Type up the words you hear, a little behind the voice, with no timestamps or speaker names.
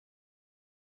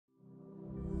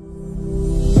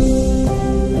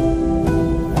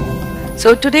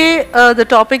So today, the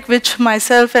topic which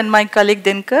myself and my colleague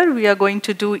Dinakar, we are going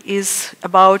to do is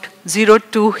about zero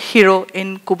to hero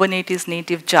in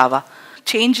Kubernetes-native Java.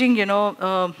 Changing,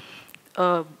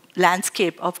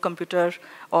 landscape of computer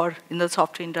or in the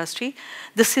software industry,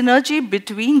 the synergy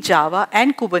between Java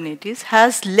and Kubernetes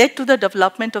has led to the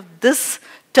development of this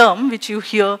term, which you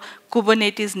hear,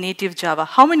 Kubernetes-native Java.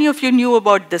 How many of you knew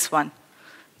about this one?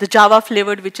 The Java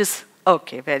flavored, which is,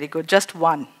 okay, very good, just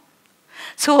one.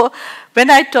 So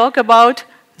when I talk about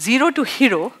zero to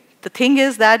hero, the thing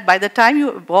is that by the time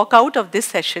you walk out of this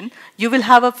session, you will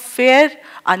have a fair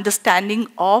understanding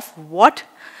of what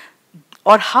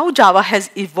or how Java has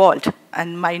evolved.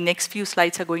 And my next few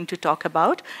slides are going to talk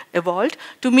about evolved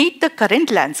to meet the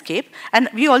current landscape. And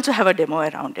we also have a demo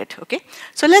around it, okay?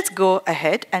 So let's go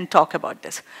ahead and talk about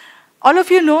this. All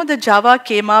of you know that Java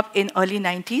came up in early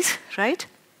 90s, right?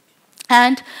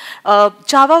 And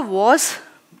Java was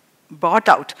brought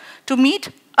out to meet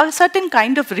a certain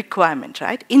kind of requirement,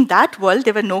 right? In that world,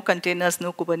 there were no containers,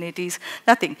 no Kubernetes,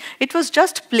 nothing. It was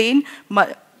just plain,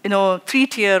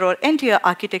 three-tier or n-tier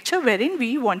architecture wherein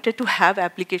we wanted to have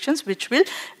applications which will,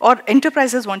 or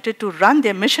enterprises wanted to run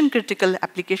their mission-critical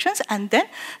applications, and then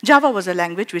Java was a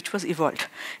language which was evolved.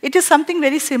 It is something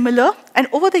very similar, and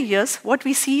over the years, what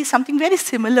we see is something very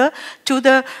similar to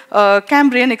the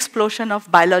Cambrian explosion of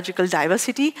biological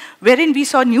diversity, wherein we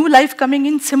saw new life coming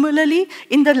in. Similarly,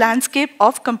 in the landscape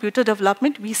of computer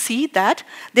development, we see that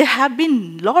there has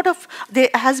been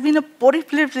a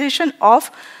proliferation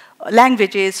of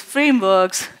languages,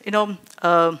 frameworks,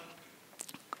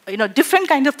 different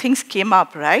kind of things came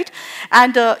up, right?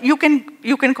 And you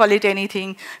can call it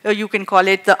anything. You can call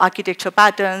it the architecture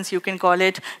patterns. You can call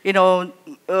it, the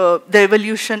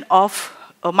evolution of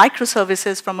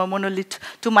microservices from a monolith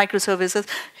to microservices.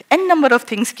 N number of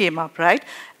things came up, right?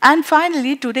 And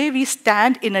finally, today we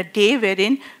stand in a day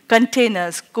wherein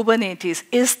containers, Kubernetes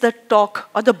is the talk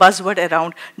or the buzzword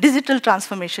around. Digital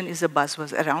transformation is a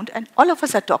buzzword around, and all of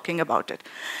us are talking about it.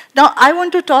 Now, I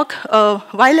want to talk,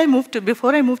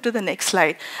 before I move to the next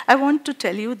slide, I want to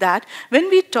tell you that when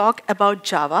we talk about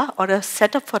Java or a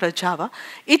setup for a Java,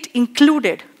 it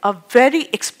included a very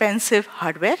expensive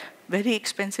hardware, very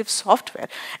expensive software,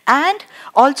 and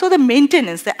also the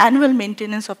maintenance, the annual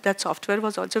maintenance of that software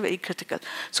was also very critical.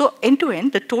 So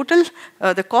end-to-end, the total,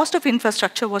 the cost of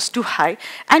infrastructure was too high,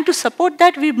 and to support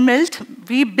that, we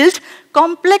built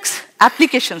complex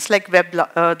applications like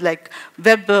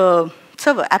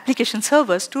application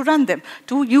servers to run them,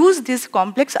 to use this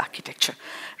complex architecture,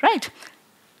 right?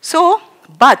 So,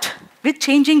 but with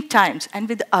changing times and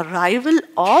with the arrival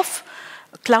of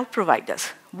cloud providers,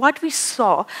 what we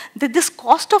saw that this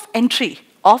cost of entry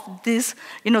of these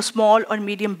small or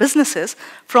medium businesses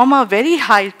from a very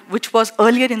high, which was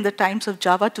earlier in the times of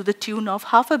Java to the tune of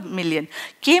 $500,000,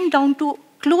 came down to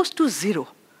close to zero.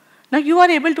 Now you are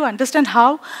able to understand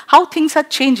how things are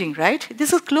changing, right?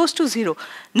 This is close to zero.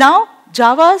 Now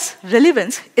Java's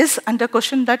relevance is under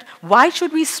question that why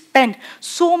should we spend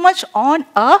so much on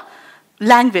a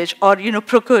language or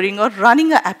procuring or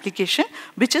running an application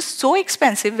which is so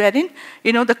expensive, wherein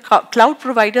the cloud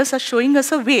providers are showing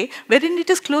us a way wherein it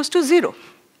is close to zero.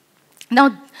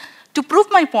 Now, to prove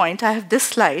my point, I have this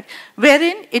slide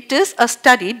wherein it is a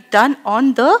study done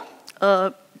on the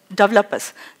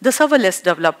developers, the serverless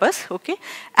developers, okay?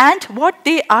 And what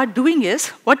they are doing is,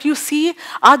 what you see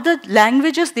are the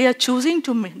languages they are choosing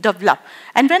to develop.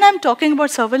 And when I'm talking about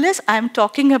serverless, I'm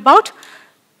talking about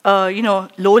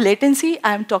low latency.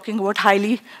 I am talking about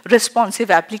highly responsive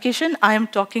application. I am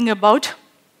talking about,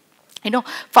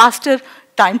 faster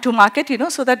time to market,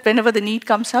 so that whenever the need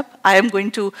comes up, I am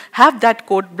going to have that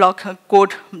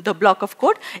the block of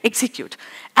code execute.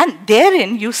 And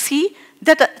therein, you see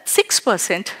that at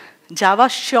 6%, Java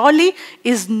surely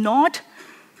is not,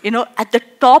 at the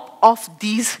top of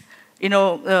these,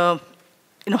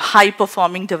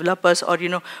 high-performing developers or,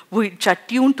 which are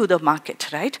tuned to the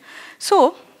market, right?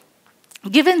 So,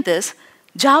 given this,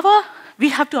 Java, we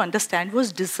have to understand,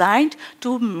 was designed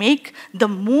to make the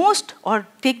most or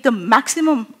take the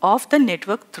maximum of the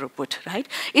network throughput, right?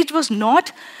 It was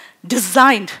not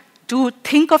designed to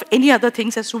think of any other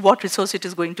things as to what resource it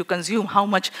is going to consume, how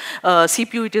much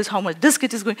CPU it is, how much disk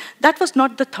it is going. That was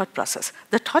not the thought process.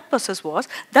 The thought process was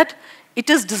that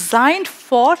it is designed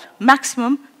for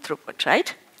maximum throughput,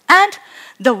 right? And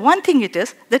the one thing it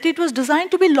is that it was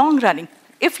designed to be long-running.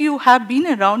 if you have been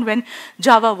around when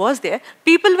Java was there,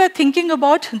 people were thinking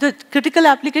about the critical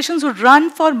applications would run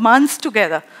for months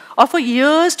together or for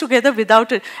years together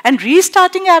without it. And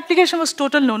restarting an application was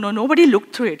total no-no. Nobody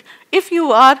looked through it. If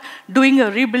you are doing a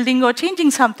rebuilding or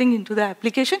changing something into the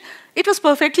application, it was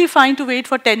perfectly fine to wait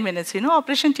for 10 minutes.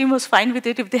 Operation team was fine with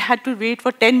it if they had to wait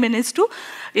for 10 minutes to,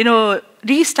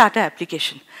 restart an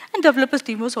application. And developers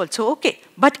team was also okay.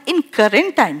 But in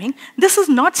current timing, this is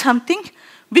not something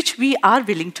which we are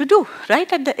willing to do,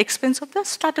 right? At the expense of the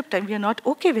startup time, we are not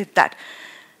okay with that.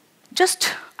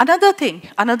 Just another thing,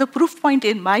 another proof point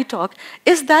in my talk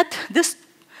is that this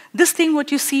thing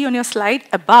what you see on your slide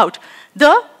about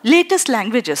the latest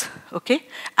languages, okay?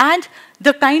 And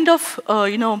the kind of,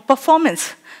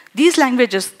 performance, these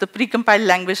languages, the precompiled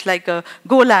language like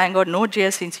Golang or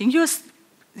Node.js,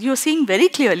 you're seeing very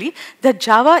clearly that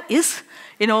Java is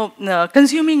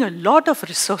consuming a lot of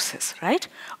resources, right?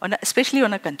 Especially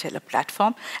on a container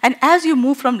platform. And as you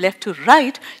move from left to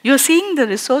right, you're seeing the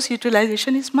resource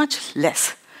utilization is much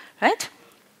less, right?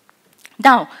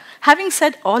 Now, having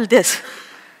said all this,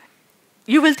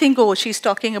 you will think, oh, she's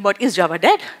talking about, is Java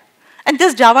dead? And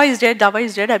this Java is dead, Java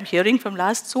is dead. I'm hearing from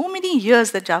last so many years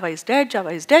that Java is dead, Java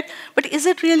is dead. But is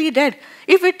it really dead?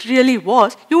 If it really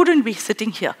was, you wouldn't be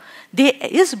sitting here. There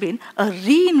has been a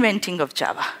reinventing of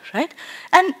Java, right?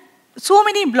 And so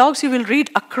many blogs you will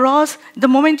read across. The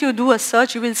moment you do a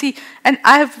search, you will see, and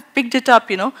I have picked it up,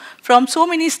 from so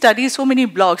many studies, so many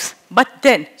blogs. But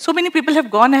then, so many people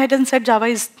have gone ahead and said Java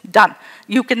is done.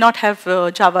 You cannot have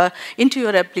Java into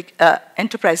your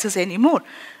enterprises anymore.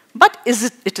 But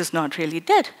it is not really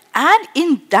dead. And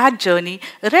in that journey,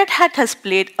 Red Hat has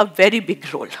played a very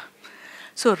big role.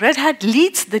 So Red Hat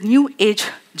leads the new age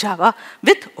Java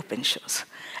with open source.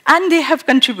 And they have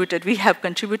contributed, we have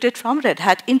contributed from Red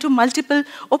Hat into multiple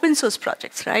open source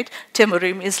projects, right?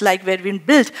 Temurim is like where we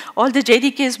built all the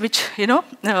JDKs which,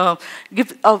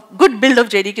 give a good build of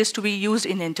JDKs to be used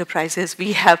in enterprises.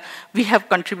 We have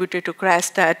contributed to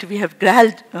CrashStat, we have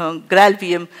Graal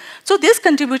VM. So these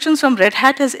contributions from Red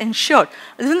Hat has ensured,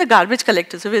 even the garbage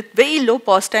collectors with very low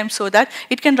pause time so that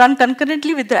it can run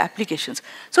concurrently with the applications.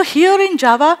 So here in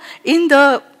Java, in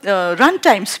the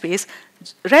runtime space,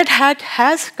 Red Hat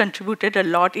has contributed a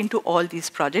lot into all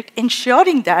these projects,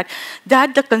 ensuring that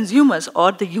the consumers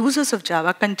or the users of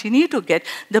Java continue to get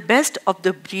the best of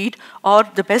the breed or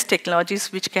the best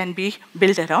technologies which can be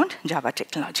built around Java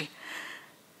technology.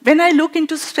 When I look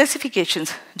into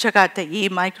specifications, Jakarta E,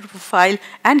 Microprofile,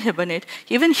 and Hibernate,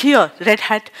 even here, Red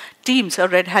Hat teams or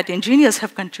Red Hat engineers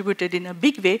have contributed in a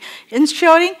big way,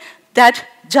 ensuring that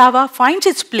Java finds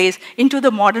its place into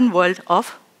the modern world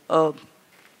of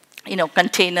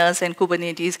containers and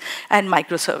Kubernetes and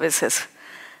microservices.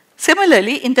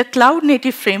 Similarly, in the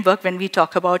cloud-native framework, when we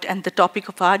talk about, and the topic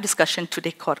of our discussion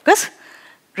today, Quarkus,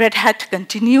 Red Hat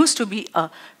continues to be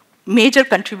a major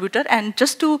contributor. And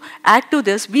just to add to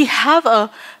this, we have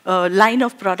a line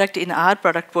of product in our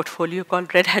product portfolio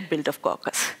called Red Hat Build of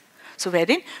Quarkus. So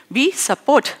wherein we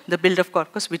support the build of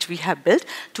Quarkus, which we have built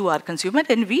to our consumer,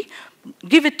 and we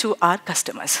give it to our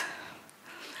customers.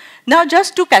 Now,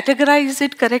 just to categorize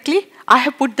it correctly, I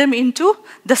have put them into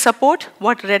the support,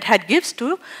 what Red Hat gives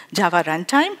to Java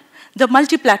runtime, the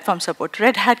multi-platform support.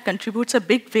 Red Hat contributes a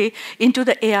big way into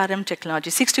the ARM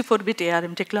technology, 64-bit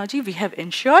ARM technology. We have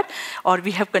ensured, or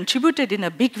we have contributed in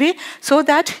a big way, so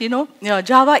that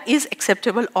Java is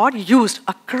acceptable or used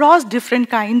across different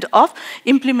kind of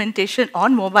implementation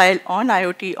on mobile, on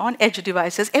IoT, on edge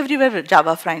devices, everywhere where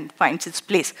Java finds its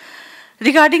place.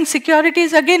 Regarding security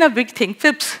is again a big thing,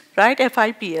 FIPS, right,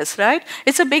 FIPS, right?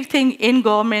 It's a big thing in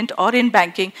government or in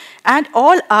banking, and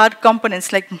all our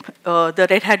components like the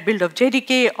Red Hat build of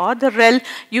JDK or the RHEL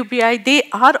UPI, they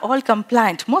are all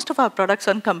compliant. Most of our products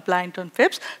are compliant on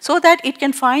FIPS so that it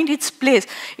can find its place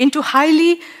into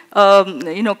highly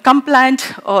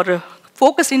compliant or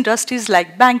focused industries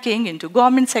like banking, into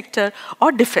government sector,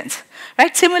 or defense.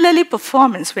 Right? Similarly,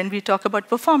 performance, when we talk about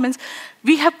performance,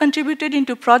 we have contributed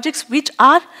into projects which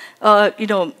are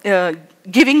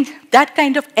giving that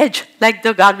kind of edge, like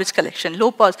the garbage collection, low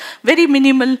pause, very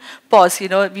minimal pause,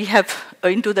 we have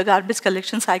into the garbage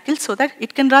collection cycle so that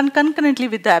it can run concurrently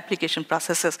with the application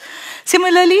processes.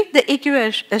 Similarly, the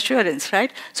AQ assurance,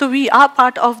 right? So we are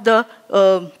part of the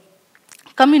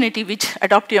community, which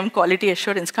Adoptium Quality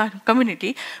Assurance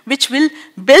community, which will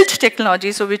build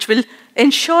technology, so which will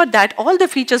ensure that all the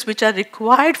features which are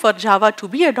required for Java to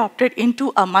be adopted into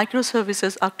a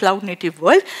microservices or cloud-native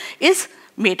world is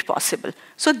made possible.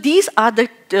 So these are the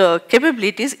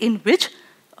capabilities in which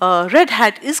Red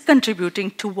Hat is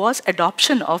contributing towards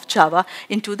adoption of Java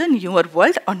into the newer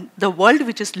world, on the world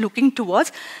which is looking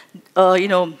towards,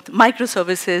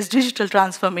 microservices, digital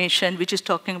transformation, which is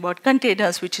talking about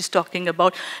containers, which is talking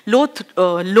about low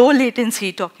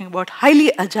latency, talking about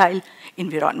highly agile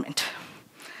environment.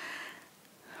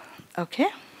 Okay.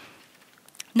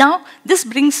 Now, this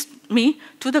brings me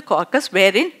to the corpus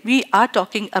wherein we are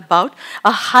talking about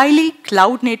a highly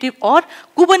cloud-native or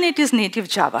Kubernetes-native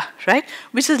Java, right?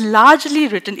 Which is largely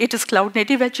written, it is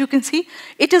cloud-native, as you can see.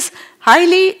 It is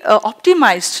highly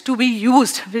optimized to be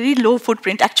used, very low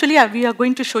footprint. Actually, we are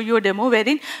going to show you a demo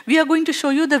wherein we are going to show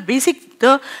you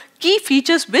the key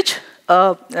features which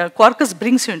Quarkus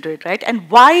brings you into it, right? And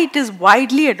why it is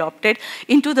widely adopted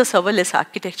into the serverless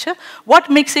architecture, what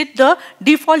makes it the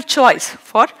default choice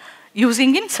for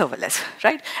using in serverless,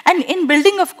 right? And in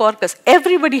building of Quarkus,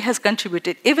 everybody has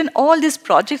contributed. Even all these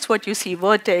projects, what you see,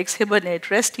 Vertex, Hibernate,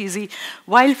 REST-easy,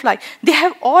 Wildfly, they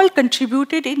have all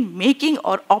contributed in making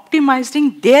or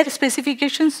optimizing their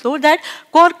specifications so that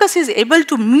Quarkus is able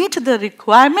to meet the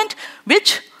requirement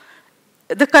which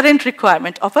the current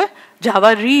requirement of a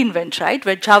Java reinvent, right?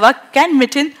 Where Java can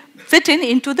fit in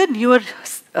into the newer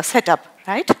setup,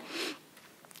 right?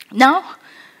 Now,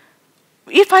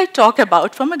 if I talk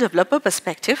about from a developer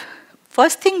perspective,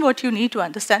 first thing what you need to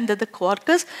understand that the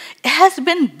Quarkus has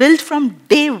been built from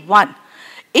day one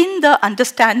in the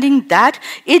understanding that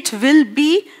it will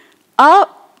be a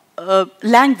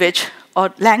language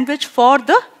for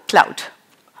the cloud.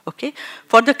 Okay,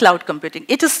 for the cloud computing.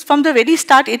 It is from the very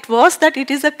start, it was that it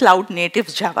is a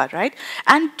cloud-native Java, right?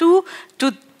 And to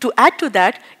add to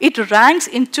that, it ranks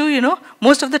into,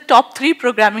 most of the top 3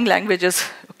 programming languages,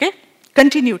 okay?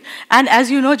 Continued. And as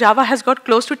you know, Java has got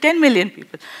close to 10 million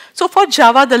people. So for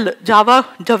Java, the Java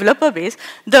developer base,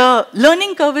 the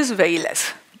learning curve is very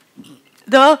less.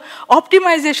 The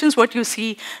optimizations, what you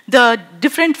see, the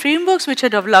different frameworks which are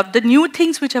developed, the new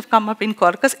things which have come up in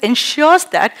Quarkus ensures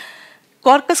that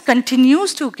Quarkus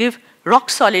continues to give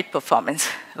rock-solid performance,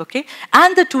 okay?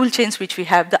 And the tool chains which we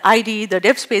have, the IDE, the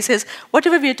dev spaces,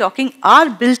 whatever we are talking, are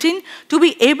built in to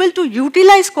be able to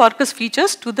utilize Quarkus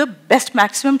features to the best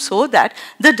maximum so that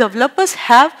the developers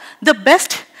have the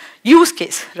best use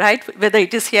case, right? Whether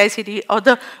it is CI/CD or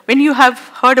when you have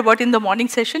heard about in the morning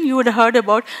session, you would have heard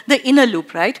about the inner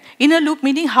loop, right? Inner loop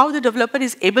meaning how the developer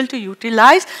is able to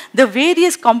utilize the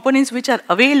various components which are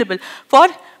available for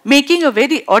making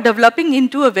developing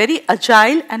into a very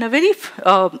agile and a very,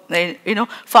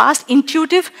 fast,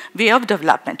 intuitive way of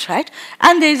development, right?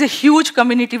 And there is a huge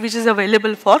community which is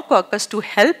available for Quarkus to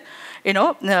help,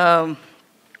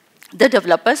 the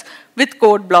developers with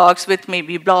code blocks, with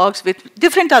maybe blogs, with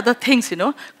different other things,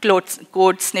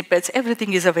 code snippets,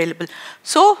 everything is available.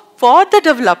 So for the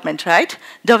development, right,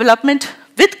 development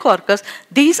with Quarkus,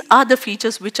 these are the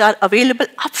features which are available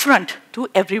upfront to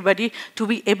everybody to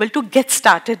be able to get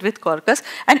started with Quarkus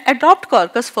and adopt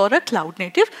Quarkus for a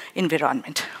cloud-native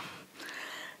environment.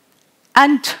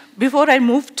 And before I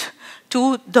moved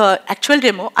to the actual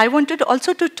demo, I wanted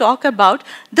also to talk about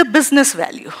the business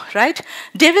value, right?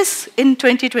 Davis in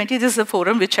 2020, this is a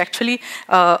forum which actually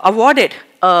awarded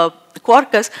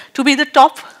Quarkus to be the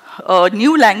top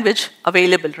new language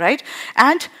available, right?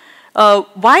 And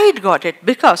why it got it?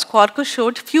 Because Quarkus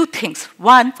showed few things.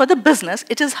 One, for the business,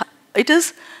 it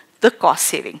is the cost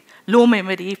saving. Low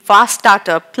memory, fast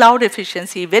startup, cloud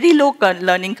efficiency, very low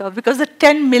learning curve, because the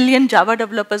 10 million Java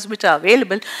developers which are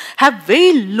available have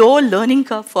very low learning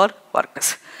curve for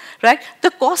Quarkus, right?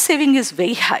 The cost saving is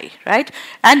very high, right?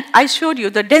 And I showed you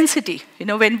the density,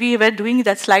 when we were doing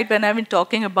that slide when I've been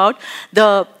talking about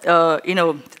the,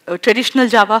 traditional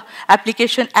Java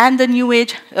application and the new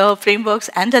age frameworks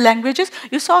and the languages,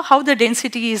 you saw how the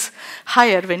density is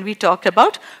higher when we talk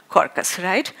about Quarkus,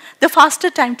 right? The faster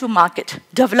time to market,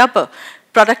 developer,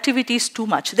 productivity is too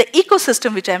much. The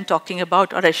ecosystem which I'm talking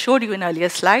about, or I showed you in earlier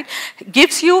slide,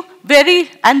 gives you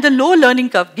and the low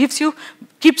learning curve keeps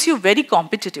you very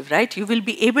competitive, right? You will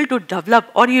be able to develop,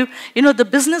 or the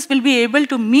business will be able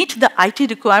to meet the IT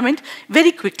requirement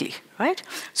very quickly, right?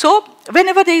 So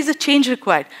whenever there is a change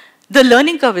required, the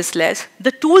learning curve is less,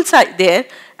 the tools are there,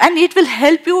 and it will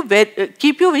help you,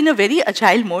 keep you in a very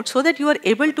agile mode so that you are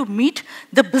able to meet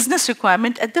the business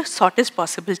requirement at the shortest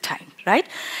possible time, right?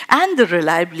 And the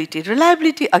reliability.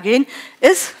 Reliability, again,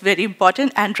 is very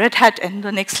important, and Red Hat, in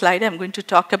the next slide, I'm going to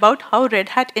talk about how Red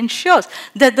Hat ensures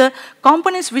that the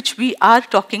components which we are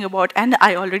talking about, and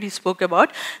I already spoke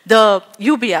about, the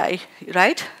UBI,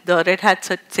 right? The Red Hat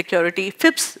security,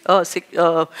 FIPS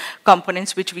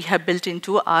components which we have built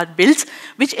into our builds,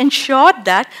 which ensure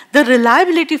that the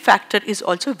reliability factor is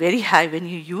also very high when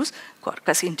you use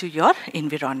Quarkus into your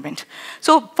environment.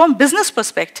 So from business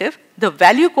perspective, the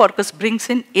value Quarkus brings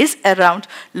in is around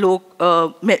low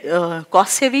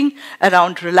cost saving,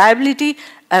 around reliability,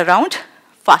 around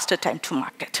faster time to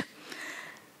market.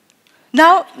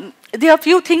 Now, there are a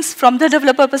few things from the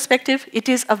developer perspective. It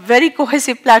is a very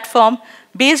cohesive platform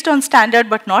based on standard,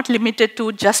 but not limited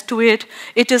to just to it.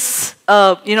 It is,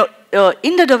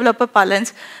 in the developer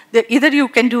parlance, either you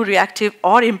can do reactive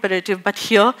or imperative, but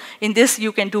here in this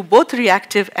you can do both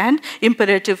reactive and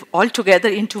imperative all together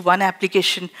into one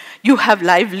application. You have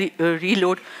live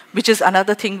reload, which is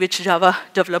another thing which Java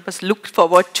developers look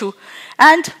forward to.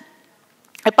 And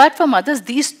apart from others,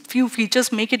 these few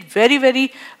features make it very,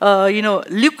 very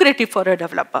lucrative for a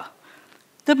developer.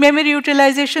 The memory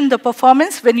utilization, the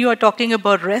performance, when you are talking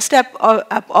about REST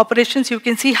app operations, you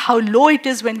can see how low it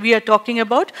is when we are talking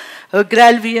about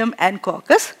GraalVM and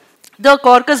Quarkus. The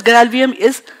Quarkus GraalVM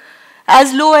is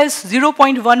as low as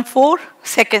 0.14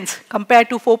 seconds compared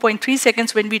to 4.3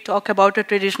 seconds when we talk about a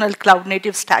traditional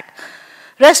cloud-native stack.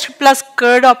 REST plus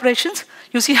CURD operations,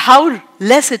 you see how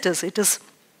less it is. It is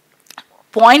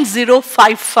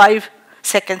 0.055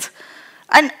 seconds.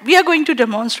 And we are going to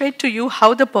demonstrate to you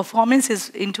how the performance is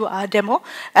into our demo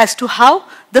as to how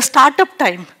the startup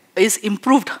time is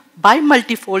improved by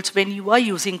multifolds when you are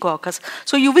using Quarkus.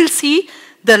 So you will see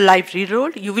the live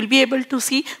reload, you will be able to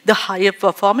see the higher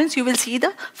performance, you will see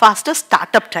the faster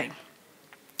startup time.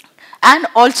 And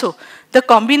also the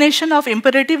combination of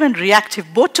imperative and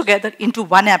reactive both together into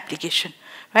one application.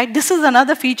 Right? This is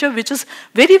another feature which is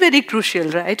very, very crucial,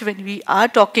 right? When we are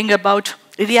talking about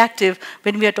reactive,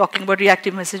 when we are talking about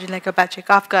reactive messaging like Apache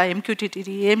Kafka,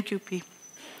 MQTT, AMQP,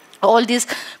 all these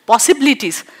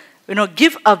possibilities,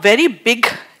 give a very big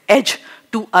edge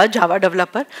to a Java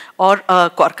developer or a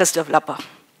Quarkus developer.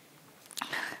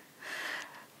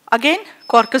 Again,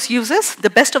 Quarkus uses the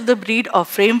best of the breed of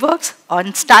frameworks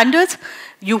on standards.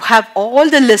 You have all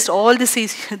the list, all this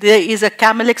is, there is a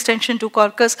camel extension to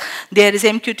Quarkus, there is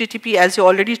MQTT, as you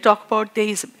already talked about, there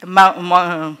is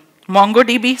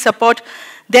MongoDB support,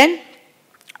 then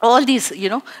all these,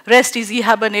 REST, Easy,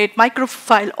 Hibernate,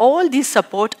 Microfile, all these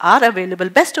support are available.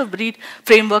 Best of breed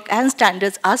framework and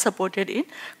standards are supported in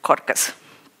Quarkus.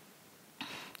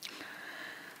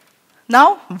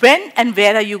 Now, when and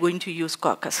where are you going to use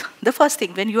Quarkus? The first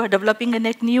thing, when you are developing a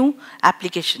net new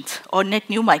applications or net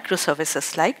new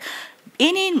microservices, like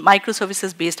any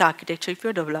microservices-based architecture, if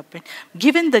you're developing,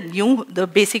 given the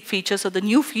basic features or the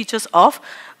new features of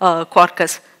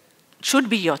Quarkus, should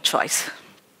be your choice.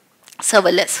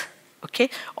 Serverless, okay,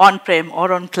 on-prem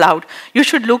or on cloud, you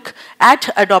should look at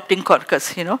adopting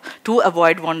Quarkus, to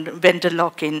avoid vendor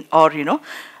lock-in or,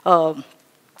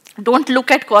 don't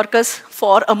look at Quarkus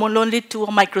for a monolith to a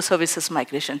microservices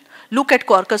migration. Look at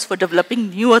Quarkus for developing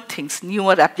newer things,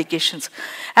 newer applications.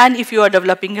 And if you are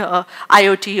developing a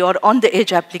IoT or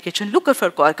on-the-edge application, look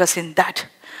for Quarkus in that.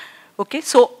 Okay,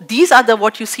 so these are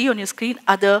what you see on your screen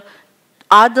are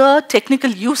the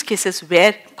technical use cases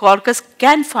where Quarkus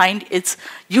can find its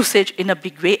usage in a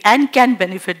big way and can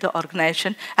benefit the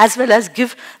organization as well as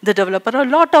give the developer a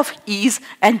lot of ease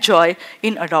and joy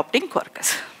in adopting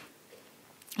Quarkus.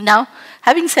 Now,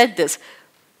 having said this,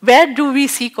 where do we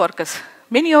see Quarkus?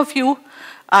 Many of you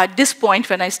at this point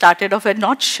when I started off were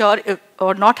not sure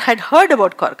or not had heard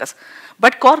about Quarkus.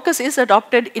 But Quarkus is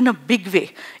adopted in a big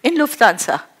way in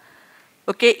Lufthansa.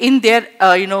 Okay, in their,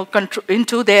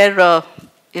 into their,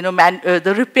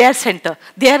 the repair center.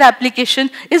 Their application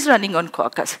is running on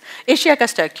Quarkus. Asia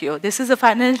Castakio, this is a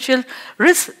financial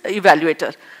risk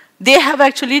evaluator. They have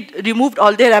actually removed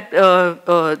all their,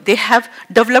 they have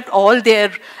developed all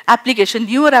their application,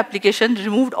 newer application,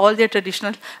 removed all their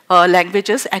traditional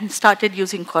languages and started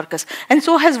using Quarkus. And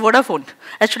so has Vodafone.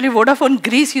 Actually, Vodafone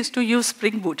Greece used to use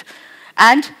Spring Boot.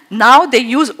 And now they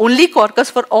use only Quarkus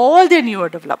for all their newer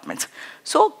developments.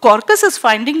 So Quarkus is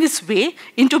finding its way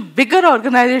into bigger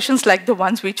organizations like the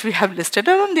ones which we have listed.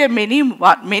 And there are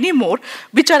many more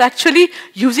which are actually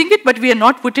using it, but we are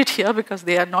not put it here because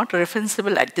they are not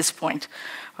referenceable at this point.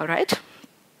 All right?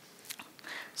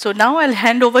 So now I'll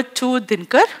hand over to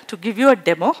Dinakar to give you a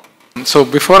demo. So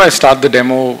before I start the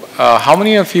demo, how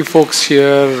many of you folks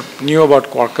here knew about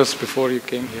Quarkus before you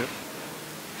came here?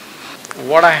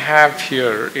 What I have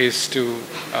here is to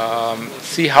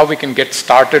see how we can get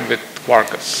started with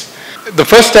Quarkus. The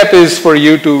first step is for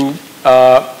you to,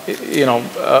 go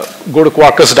to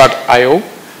quarkus.io.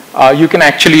 You can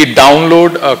actually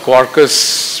download a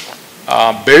Quarkus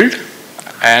build,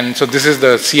 and so this is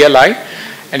the CLI,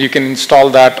 and you can install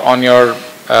that on your.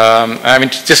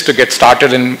 Just to get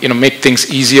started and make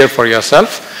things easier for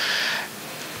yourself.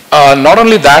 not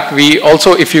only that, we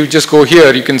also, if you just go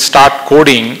here, you can start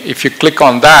coding. If you click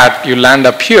on that, you land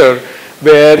up here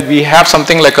where we have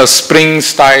something like a Spring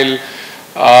style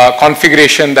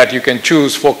configuration that you can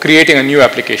choose for creating a new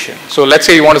application. So let's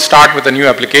say you want to start with a new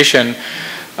application.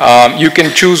 You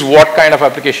can choose what kind of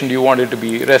application do you want it to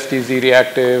be, REST easy,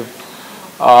 reactive.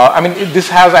 I mean, this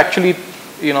has actually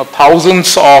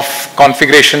thousands of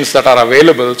configurations that are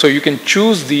available. So you can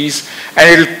choose these and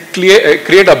it will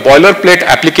create a boilerplate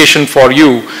application for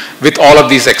you with all of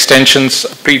these extensions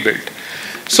pre-built.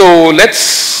 So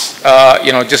let's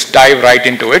just dive right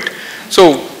into it.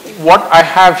 So what I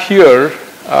have here,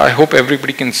 I hope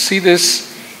everybody can see this.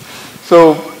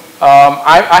 So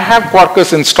I have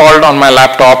Quarkus installed on my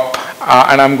laptop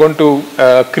and I'm going to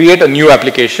create a new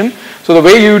application. So the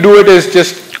way you do it is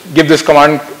just give this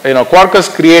command, Quarkus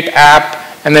create app,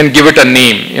 and then give it a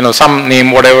name, some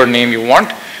name, whatever name you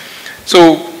want.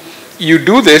 So you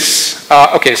do this.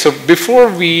 Okay, so before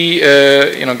we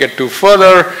get too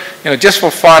further, just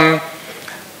for fun,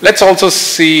 let's also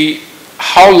see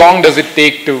how long does it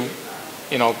take to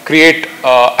create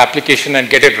an application and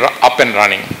get it up and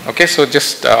running. Okay, so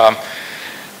just to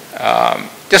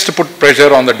put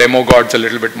pressure on the demo gods a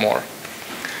little bit more.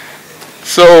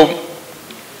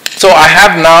 So I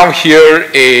have now here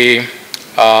a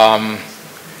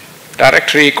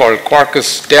directory called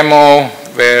Quarkus demo,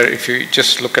 where if you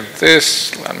just look at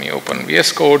this, let me open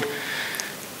VS Code.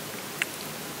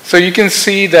 So you can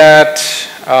see that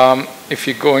if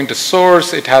you go into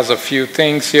source, it has a few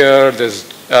things here.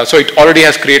 So it already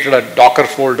has created a Docker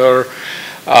folder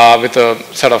with a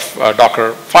set of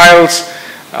Docker files.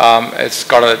 It's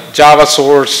got a Java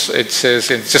source. It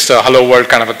says it's just a hello world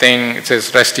kind of a thing. It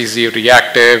says REST easy,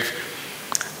 reactive.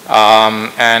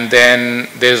 And then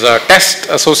there's a test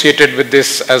associated with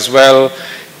this as well.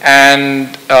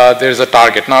 And there's a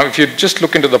target. Now, if you just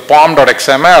look into the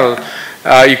pom.xml,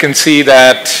 you can see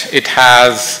that it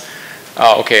has,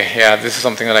 okay, yeah, this is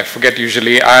something that I forget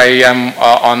usually. I am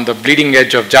on the bleeding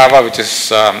edge of Java, which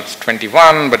is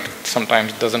 21, but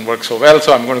sometimes it doesn't work so well.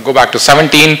 So I'm going to go back to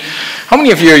 17. How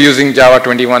many of you are using Java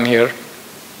 21 here?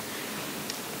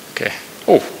 Okay.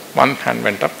 Oh, one hand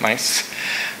went up. Nice.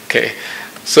 Okay.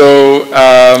 So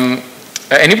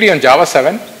anybody on Java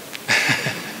 7?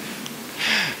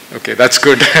 Okay, that's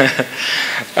good.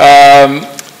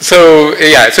 So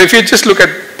yeah, so if you just look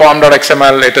at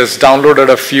pom.xml, it has downloaded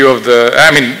a few of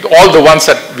all the ones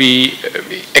that we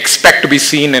expect to be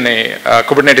seen in a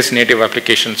Kubernetes native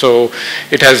application. So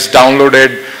it has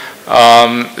downloaded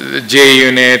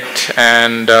JUnit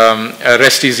and a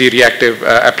REST easy reactive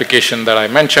application that I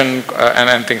mentioned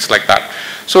and things like that.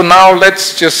 So now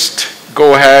let's just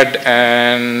go ahead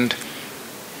and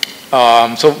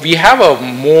so we have a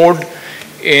mode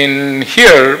in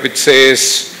here which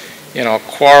says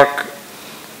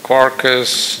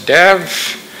Quarkus dev.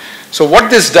 So what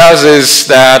this does is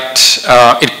that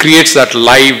it creates that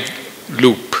live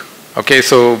loop. Okay,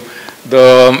 so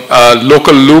the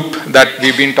local loop that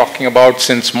we've been talking about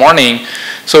since morning.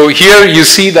 So here you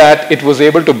see that it was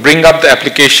able to bring up the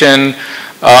application.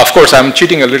 Of course, I'm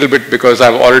cheating a little bit because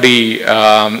I've already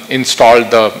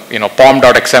installed the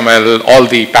pom.xml, all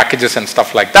the packages and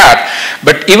stuff like that.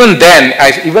 But even then,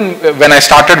 even when I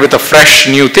started with a fresh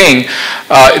new thing,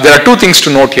 there are two things to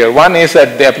note here. One is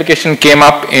that the application came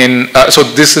up in, so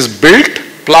this is built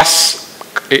plus,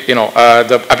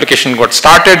 the application got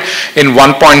started in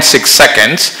 1.6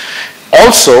 seconds.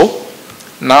 Also,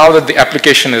 now that the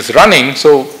application is running,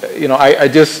 so I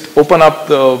just open up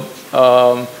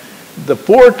the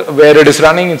port where it is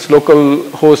running, it's local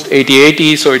host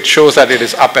 8080, so it shows that it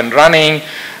is up and running.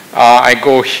 I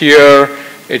go here,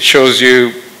 it shows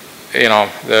you,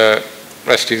 the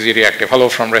REST easy reactive, hello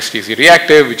from REST easy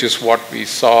reactive, which is what we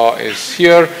saw is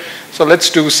here. So let's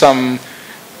do some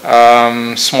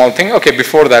small thing. Okay,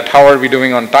 before that, how are we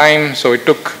doing on time? So it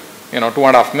took,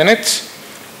 2.5 minutes.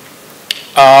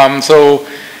 So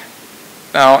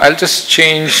now I'll just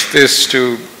change this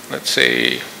to, let's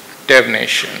say,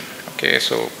 DevNation. Okay,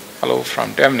 so hello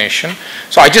from DevNation.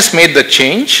 So I just made the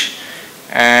change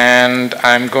and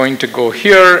I'm going to go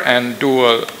here and do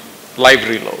a live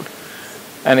reload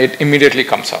and it immediately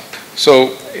comes up.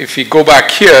 So if we go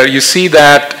back here, you see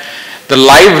that the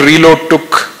live reload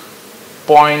took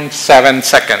 0.7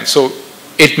 seconds. So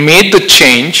it made the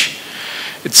change,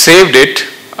 it saved it,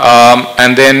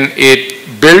 and then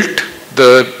it built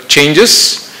the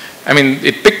changes.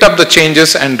 It picked up the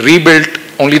changes and rebuilt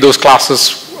only those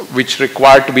classes which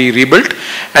required to be rebuilt,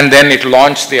 and then it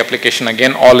launched the application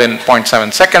again all in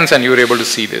 0.7 seconds, and you were able to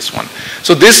see this one.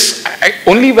 So this,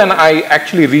 only when I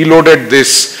actually reloaded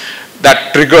this,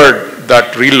 that triggered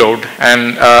that reload,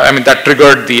 and I mean that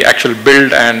triggered the actual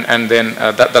build, and then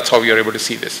that's how we are able to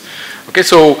see this. Okay,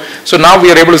 so now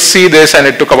we are able to see this, and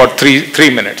it took about three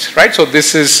minutes, right? So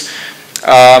this is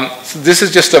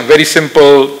just a very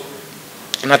simple,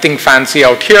 nothing fancy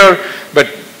out here, but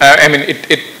I mean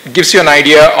it gives you an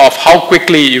idea of how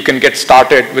quickly you can get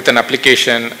started with an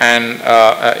application and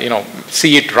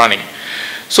see it running.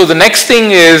 So the next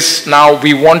thing is, now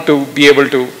we want to be able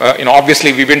to,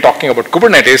 obviously we've been talking about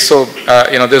Kubernetes, so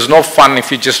there's no fun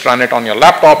if you just run it on your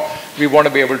laptop. We want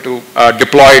to be able to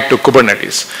deploy it to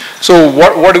Kubernetes. So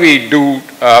what do we do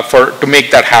to make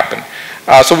that happen?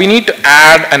 So we need to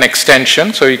add an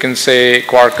extension. So you can say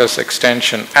Quarkus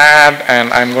extension add,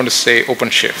 and I'm going to say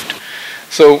OpenShift.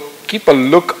 So keep a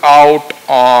lookout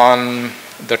on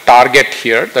the target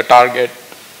here. The target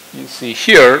you see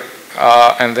here.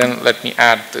 And then let me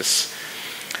add this.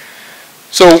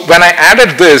 So when I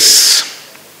added this,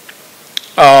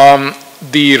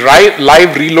 the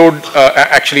live reload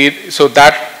actually, so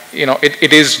that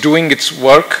it is doing its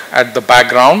work at the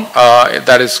background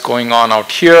that is going on out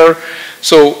here.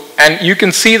 So, and you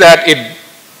can see that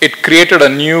it created a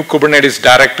new Kubernetes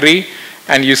directory,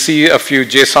 and you see a few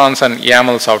JSONs and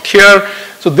YAMLs out here.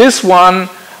 So this one,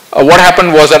 what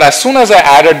happened was that as soon as I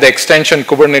added the extension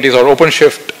Kubernetes or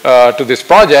OpenShift to this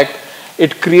project,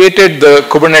 it created the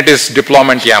Kubernetes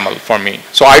deployment YAML for me.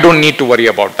 So I don't need to worry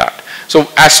about that. So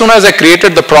as soon as I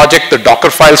created the project, the Docker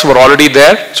files were already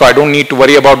there, so I don't need to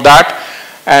worry about that.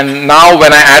 And now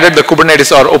when I added the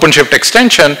Kubernetes or OpenShift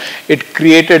extension, it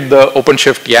created the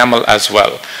OpenShift YAML as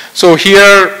well. So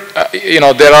here,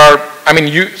 there are, I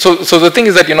mean, so the thing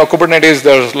is that, Kubernetes,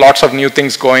 there's lots of new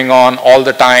things going on all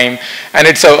the time, and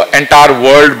it's an entire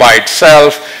world by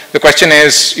itself. The question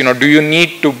is, do you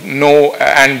need to know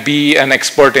and be an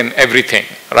expert in everything,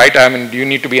 right? I mean, do you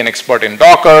need to be an expert in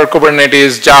Docker,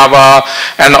 Kubernetes, Java,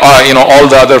 and all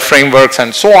the other frameworks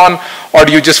and so on, or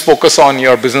do you just focus on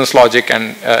your business logic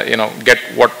and get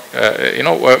what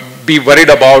be worried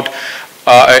about?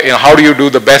 How do you do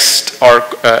the best or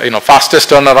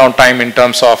fastest turnaround time in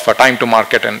terms of time to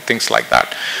market and things like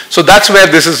that. So that's where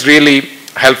this is really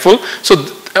helpful. So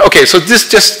okay, so this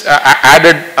just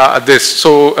added this.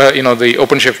 So the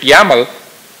OpenShift YAML.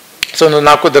 So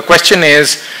now the question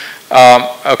is,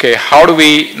 okay, how do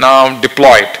we now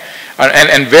deploy it,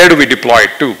 and where do we deploy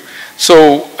it to?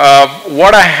 So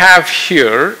what I have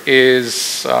here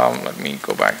is, let me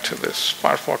go back to this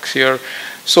Firefox here.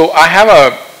 So I have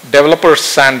a developer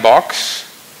sandbox.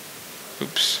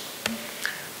 Oops.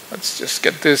 Let's just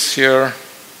get this here.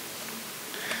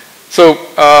 So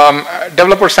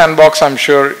developer sandbox, I'm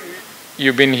sure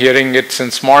you've been hearing it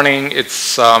since morning.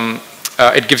 It's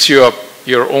it gives you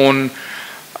your own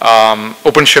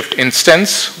OpenShift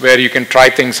instance where you can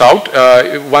try things out.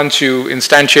 Once you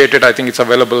instantiate it, I think it's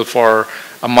available for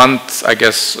a month, I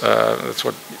guess. That's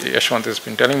what Yashwant has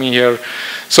been telling me here.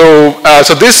 So,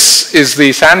 so this is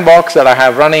the sandbox that I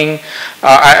have running,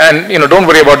 and don't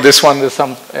worry about this one. There's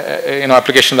some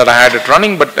application that I had it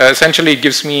running, but essentially it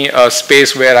gives me a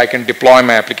space where I can deploy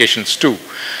my applications to.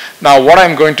 Now, what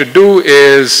I'm going to do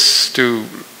is to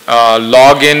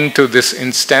log into this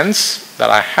instance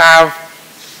that I have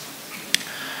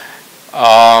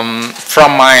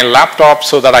from my laptop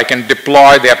so that I can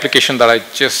deploy the application that I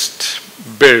just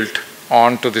built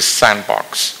onto this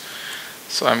sandbox.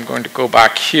 So I'm going to go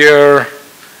back here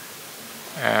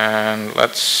and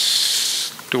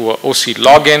let's do a OC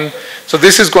login. So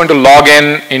this is going to log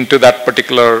in into that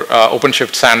particular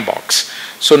OpenShift sandbox.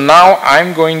 So now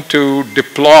I'm going to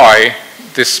deploy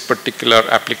this particular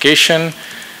application.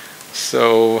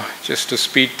 So just to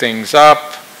speed things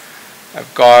up,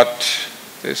 I've got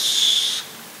this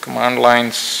command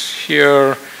lines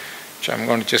here, which I'm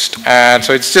going to just add.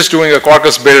 So it's just doing a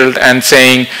Quarkus build and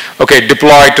saying, okay,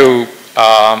 deploy to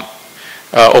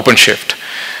OpenShift.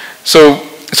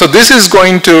 So this is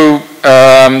going to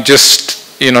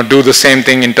just do the same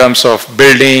thing in terms of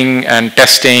building and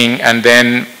testing, and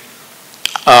then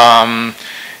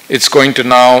it's going to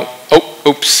now,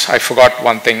 oops, I forgot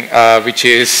one thing, which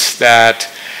is that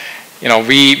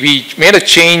we made a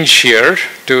change here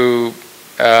to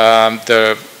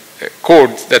the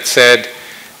code that said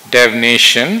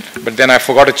DevNation, but then I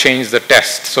forgot to change the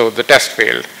test, so the test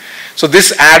failed. So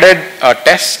this added a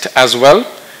test as well.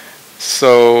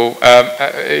 So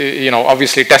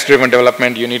obviously test-driven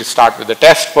development, you need to start with the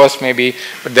test first maybe,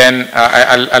 but then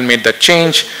I'll make that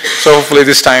change. So hopefully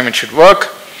this time it should work.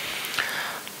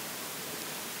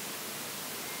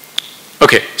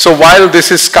 Okay, so while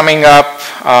this is coming up,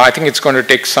 I think it's going to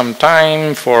take some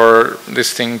time for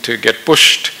this thing to get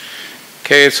pushed.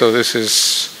 Okay, so this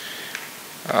is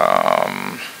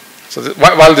So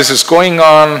while this is going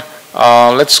on,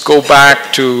 let's go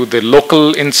back to the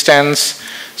local instance.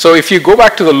 So if you go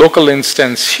back to the local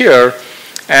instance here,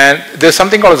 and there's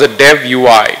something called as a dev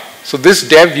UI. So this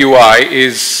dev UI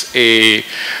is a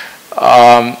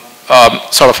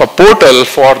sort of a portal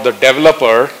for the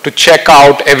developer to check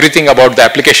out everything about the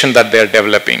application that they're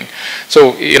developing.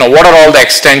 So, what are all the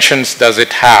extensions does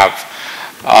it have?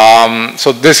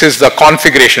 So this is the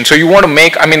configuration. So you want to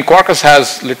make, Quarkus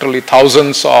has literally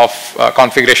thousands of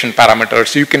configuration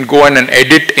parameters. You can go in and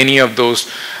edit any of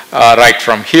those right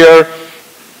from here.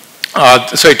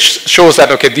 So it shows that,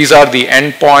 okay, these are the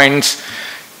endpoints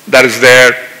that is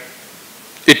there.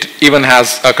 It even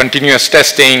has a continuous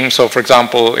testing. So for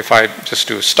example, if I just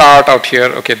do start out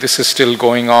here, okay, this is still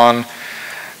going on.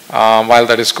 While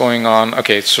that is going on,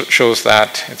 okay, it shows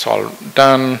that it's all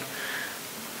done.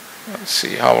 Let's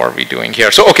see, how are we doing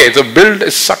here? So okay, the build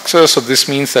is success. So this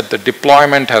means that the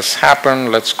deployment has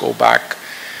happened. Let's go back,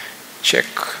 check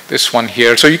this one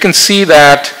here. So you can see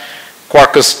that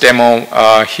Quarkus demo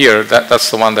here, that's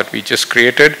the one that we just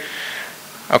created.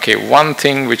 Okay, one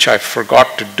thing which I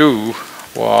forgot to do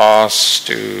was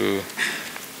to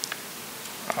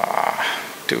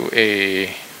do a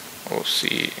OC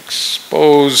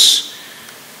expose,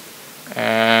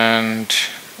 and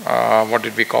what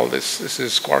did we call this? This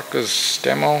is Quarkus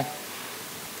demo.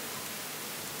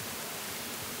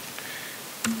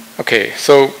 Okay,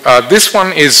 so this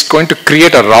one is going to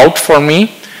create a route for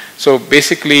me. So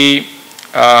basically,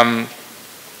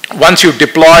 once you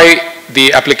deploy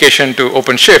the application to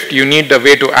OpenShift, you need a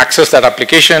way to access that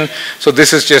application. So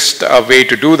this is just a way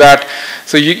to do that.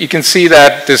 So you can see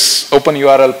that this open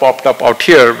URL popped up out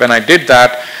here when I did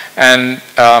that, and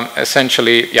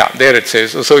essentially, yeah, there it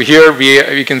says. So here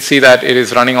we can see that it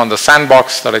is running on the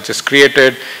sandbox that I just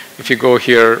created. If you go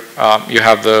here, you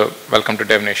have the welcome to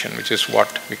DevNation, which is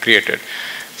what we created.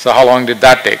 So how long did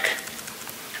that take?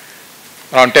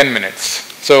 Around 10 minutes.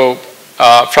 So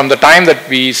from the time that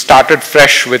we started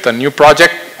fresh with a new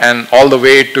project and all the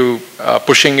way to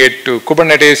pushing it to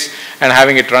Kubernetes and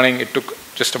having it running, it took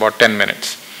just about 10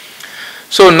 minutes.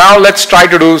 So now let's try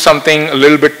to do something a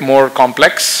little bit more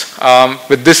complex.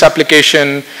 With this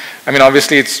application,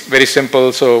 obviously it's very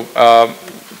simple. So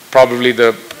probably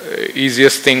the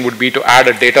easiest thing would be to add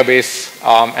a database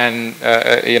and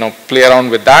play around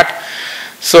with that.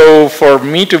 So for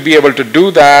me to be able to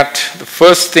do that, the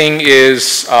first thing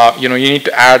is, you need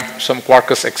to add some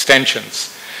Quarkus extensions.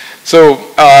 So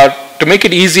to make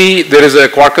it easy, there is a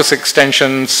Quarkus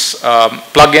extensions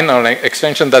plugin or an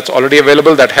extension that's already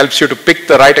available that helps you to pick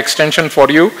the right extension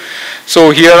for you. So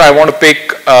here I want to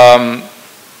pick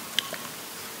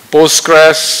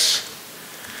Postgres.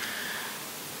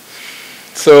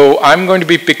 So I'm going to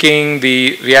be picking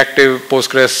the reactive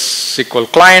Postgres SQL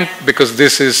client because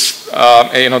this is,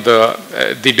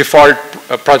 the default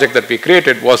project that we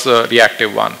created was the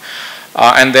reactive one.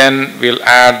 And then we'll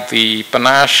add the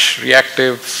Panache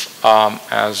reactive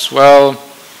as well.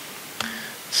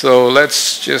 So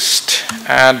let's just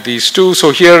add these two.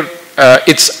 So here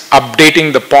it's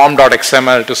updating the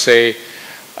pom.xml to say,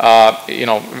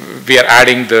 we are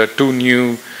adding the two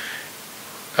new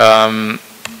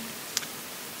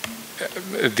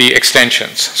the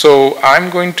extensions. So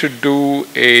I'm going to do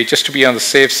just to be on the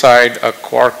safe side, a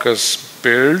Quarkus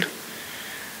build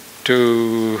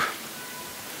to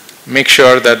make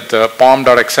sure that the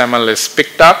pom.xml is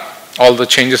picked up. All the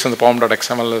changes in the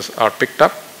pom.xml are picked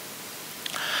up.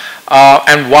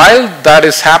 And while that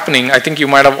is happening, I think you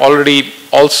might have already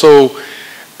also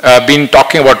been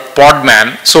talking about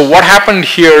Podman. So what happened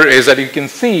here is that you can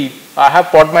see I have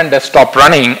Podman desktop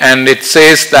running, and it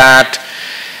says that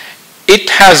it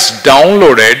has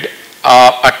downloaded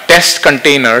a test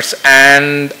containers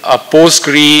and a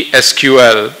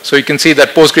PostgreSQL. So you can see that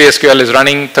PostgreSQL is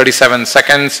running 37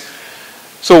 seconds.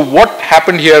 So what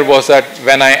happened here was that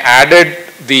when I added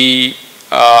the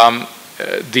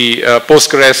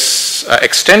Postgres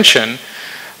extension,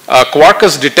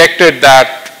 Quarkus detected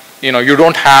that you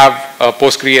don't have a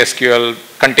PostgreSQL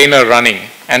container running,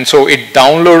 and so it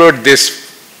downloaded this.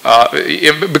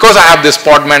 Because I have this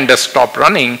Podman desktop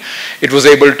running, it was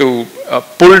able to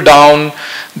pull down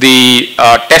the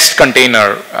test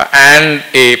container and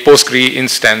a Postgre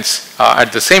instance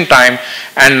at the same time,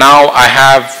 and now I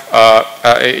have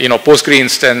Postgre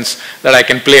instance that I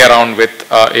can play around with,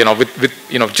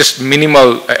 with just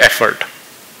minimal effort.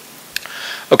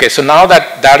 Okay, so now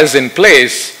that that is in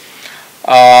place,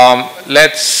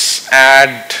 let's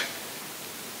add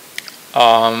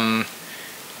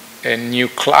a new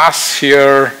class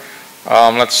here.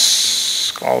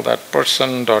 Let's call that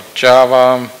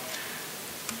person.java.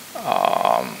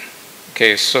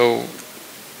 Okay, so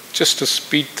just to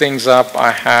speed things up,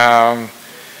 I have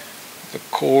the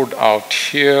code out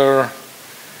here.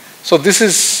 So this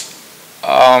is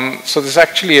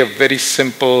actually a very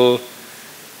simple.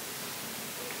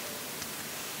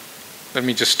 Let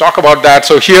me just talk about that.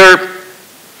 So here,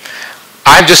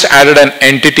 I've just added an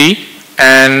entity,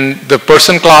 and the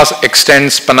person class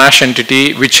extends Panache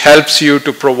entity, which helps you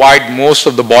to provide most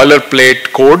of the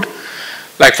boilerplate code.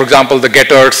 Like, for example, the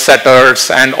getters,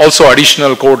 setters, and also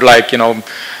additional code like,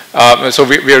 so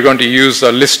we are going to use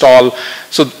a list all.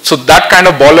 So that kind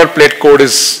of boilerplate code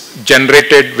is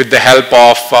generated with the help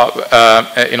of,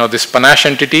 this Panache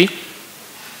entity.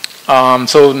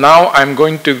 So now I'm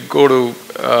going to go to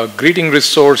greeting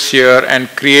resource here and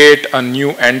create a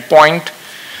new endpoint.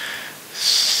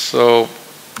 So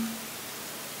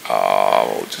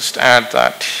we'll just add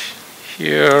that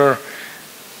here.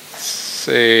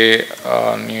 Say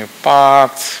a new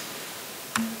path.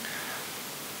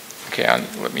 Okay, and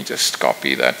let me just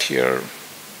copy that here.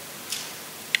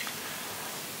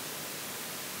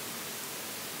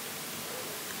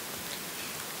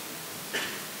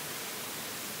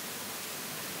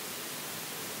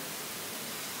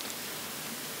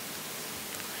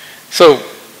 So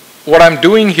what I'm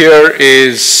doing here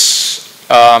is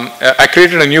I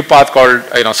created a new path called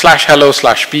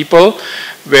 /hello/people,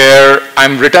 where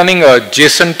I'm returning a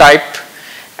JSON type,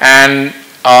 and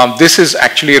this is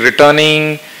actually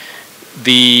returning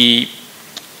the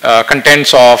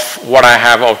contents of what I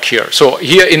have out here. So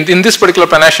here in this particular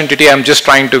Panache entity, I'm just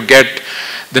trying to get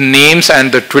the names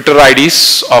and the Twitter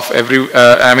IDs of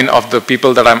of the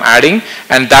people that I'm adding,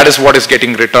 and that is what is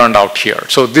getting returned out here.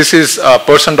 So this is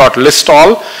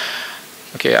person.listAll.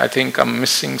 Okay, I think I'm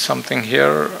missing something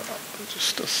here.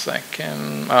 Just a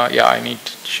second. Yeah, I need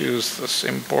to choose this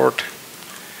import.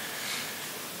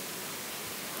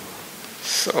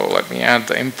 So let me add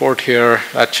the import here.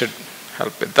 That should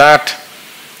help with that.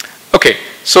 Okay,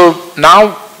 so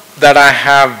now that I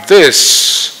have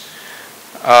this,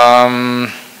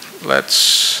 let's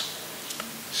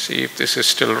see if this is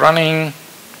still running.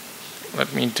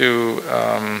 Let me do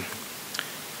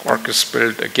Quarkus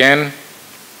build again.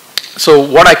 So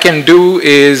what I can do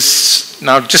is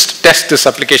now just test this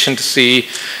application to see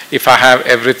if I have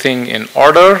everything in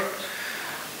order.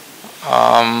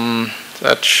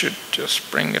 That should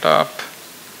just bring it up.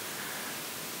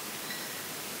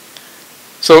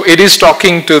 So it is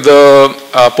talking to the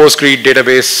Postgre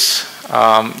database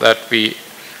that we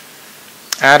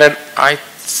added.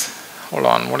 Hold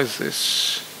on, what is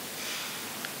this?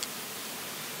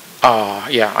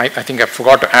 Yeah, I think I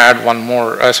forgot to add one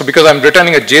more. So because I'm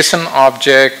returning a JSON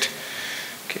object,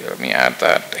 okay, let me add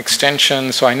that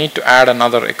extension. So I need to add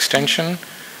another extension.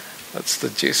 That's the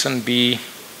JSON-B.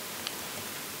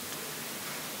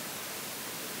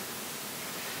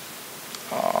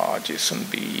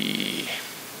 JSON-B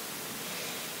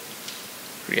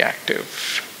reactive.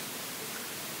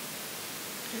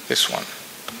 This one.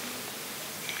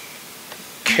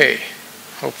 Okay,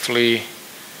 hopefully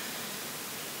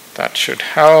that should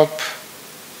help.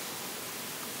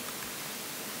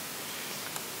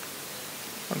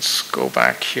 Let's go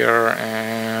back here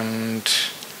and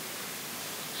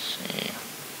see.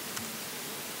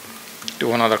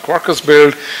 Do another Quarkus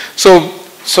build. So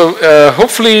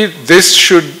hopefully this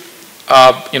should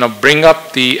bring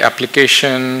up the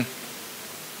application.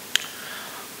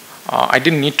 I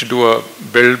didn't need to do a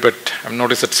build, but I've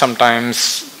noticed that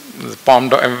sometimes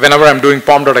whenever I'm doing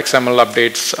pom.xml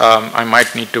updates, I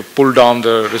might need to pull down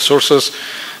the resources.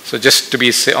 So just to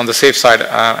be on the safe side,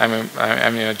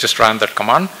 I just ran that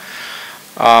command.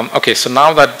 Okay, so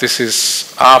now that this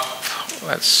is up,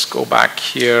 let's go back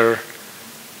here.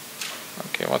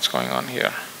 Okay, what's going on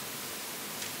here?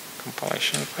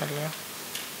 Compilation failure.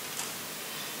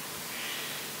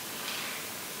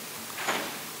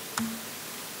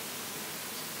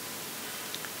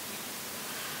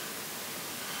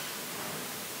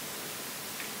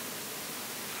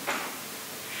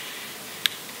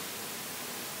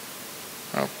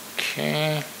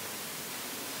 Okay.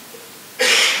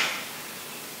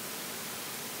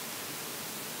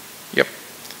 Yep.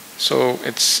 So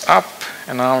it's up,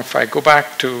 and now if I go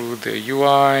back to the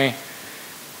UI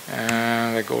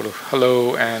and I go to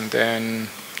hello and then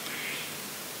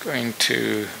going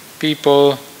to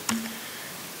people.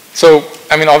 So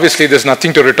obviously there's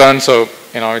nothing to return, so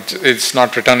it's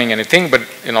not returning anything, but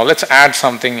let's add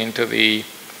something into the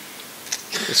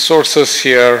sources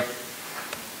here.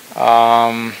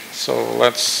 So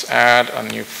let's add a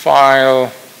new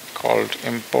file called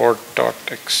import.sql,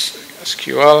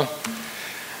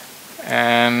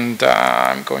 and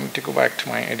I'm going to go back to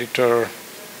my editor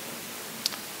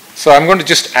So I'm going to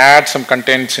just add some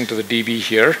contents into the DB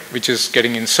here, which is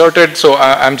getting inserted. So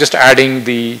I'm just adding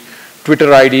the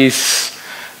Twitter IDs,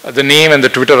 the name and the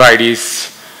Twitter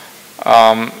IDs.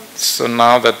 So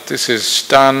now that this is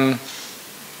done,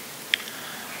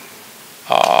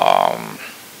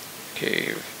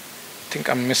 okay, I think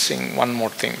I'm missing one more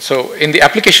thing. So in the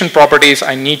application properties,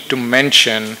 I need to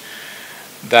mention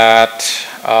that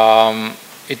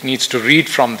it needs to read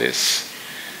from this.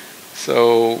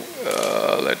 So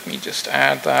let me just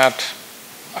add that.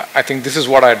 I think this is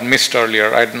what I had missed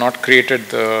earlier. I had not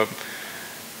created the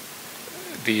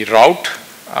route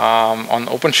on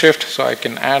OpenShift, so I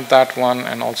can add that one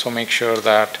and also make sure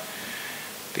that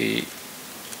the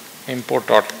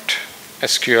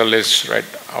import.sql is right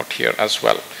out here as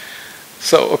well.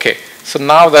 So okay, so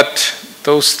now that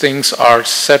those things are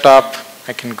set up,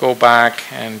 I can go back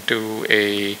and do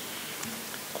a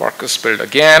Quarkus build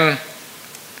again.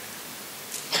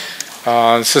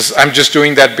 I'm just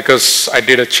doing that because I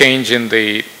did a change in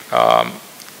the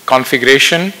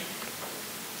configuration.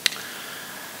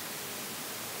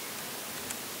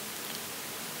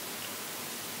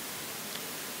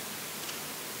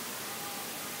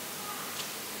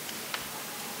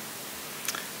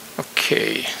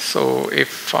 Okay, so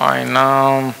if I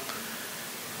now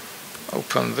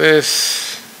open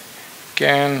this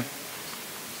again,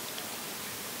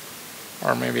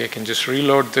 or maybe I can just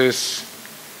reload this.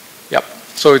 Yep,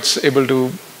 so it's able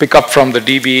to pick up from the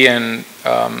DB and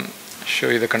show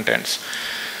you the contents.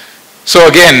 So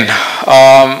again,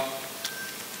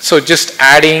 so just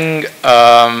adding,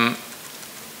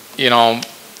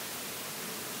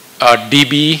 a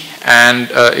DB and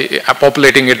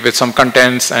populating it with some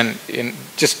contents and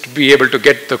just to be able to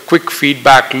get the quick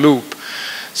feedback loop.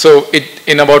 So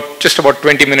in just about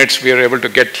 20 minutes, we are able to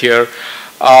get here.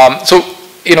 So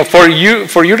for you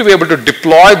to be able to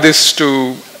deploy this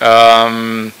to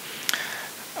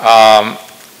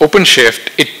OpenShift,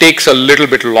 it takes a little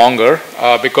bit longer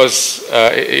because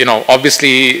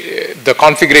obviously the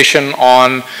configuration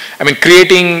on,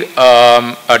 creating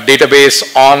a database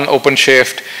on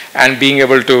OpenShift and being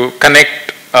able to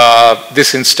connect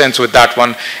this instance with that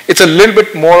one, it's a little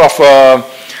bit more of a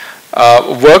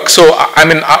work. So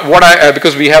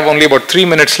because we have only about 3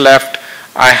 minutes left,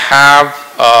 I have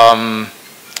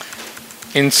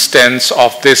instance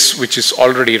of this which is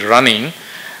already running.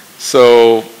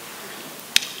 So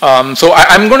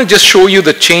I'm going to just show you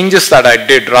the changes that I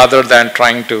did rather than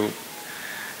trying to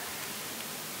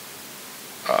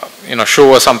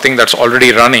show us something that's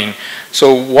already running.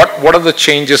 So what are the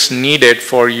changes needed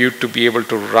for you to be able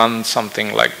to run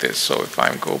something like this? So if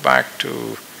I go back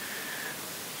to,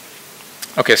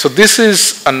 okay, so this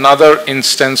is another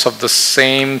instance of the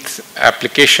same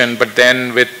application, but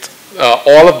then with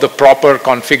all of the proper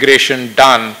configuration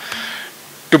done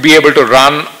to be able to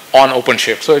run on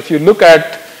OpenShift. So if you look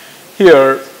at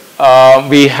here,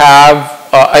 we have,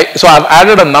 so I've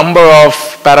added a number of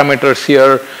parameters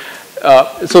here.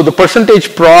 So the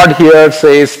percentage prod here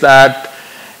says that,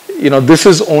 this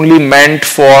is only meant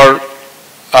for,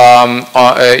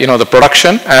 the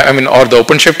production, or the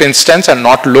OpenShift instance and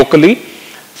not locally.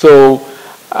 So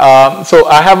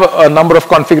I have a number of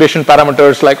configuration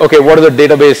parameters like, okay, what is the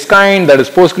database kind? That is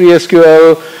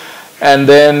PostgreSQL. And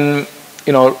then,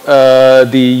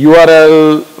 the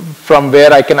URL from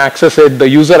where I can access it, the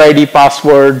user ID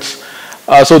passwords.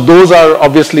 So those are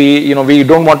obviously, we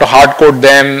don't want to hard code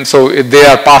them. So they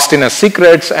are passed in as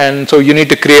secrets. And so you need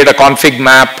to create a config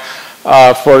map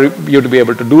for you to be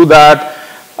able to do that.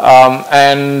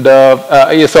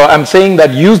 So I'm saying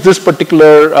that use this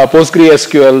particular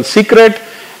PostgreSQL secret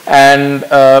and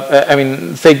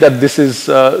say that this is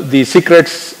the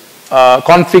secrets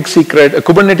config secret, a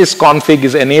Kubernetes config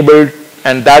is enabled,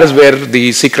 and that is where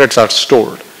the secrets are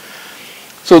stored.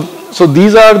 So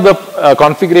these are the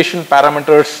configuration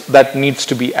parameters that needs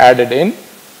to be added in.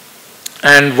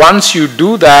 And once you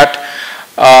do that,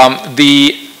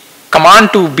 the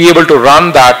command to be able to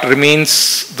run that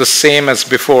remains the same as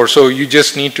before. So you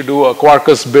just need to do a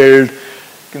Quarkus build.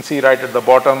 You can see right at the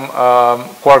bottom,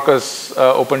 Quarkus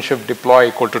OpenShift deploy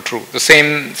equal to true. The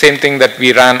same thing that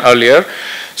we ran earlier.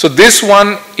 So this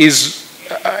one is,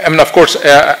 of course,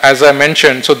 as I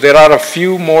mentioned, so there are a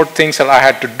few more things that I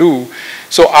had to do.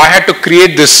 So I had to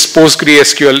create this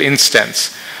PostgreSQL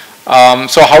instance.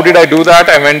 So how did I do that?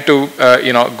 I went to,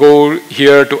 go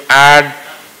here to add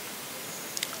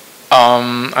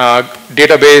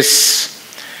database,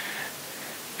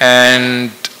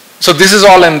 and so this is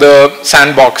all in the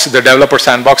sandbox, the developer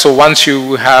sandbox. So once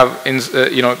you have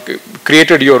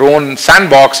created your own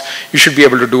sandbox, you should be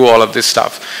able to do all of this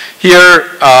stuff. Here,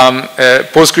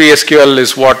 PostgreSQL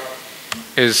is what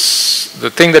is the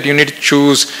thing that you need to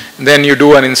choose. Then you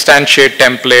do an instantiate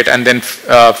template and then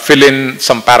fill in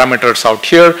some parameters out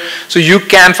here. So you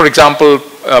can, for example,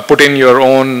 put in your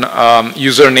own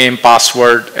username,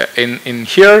 password in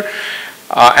here,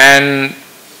 and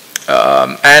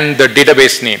the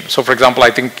database name. So for example,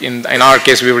 I think in our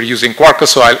case we were using Quarkus,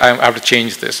 so I have to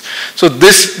change this. So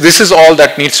this is all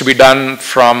that needs to be done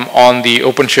from on the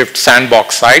OpenShift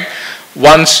sandbox side.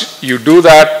 Once you do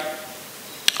that,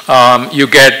 you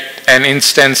get an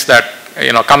instance that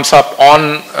comes up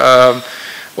on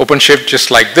OpenShift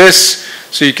just like this.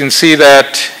 So you can see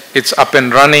that it's up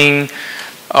and running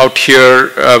out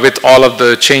here with all of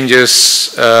the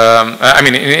changes. I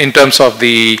mean, in terms of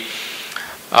the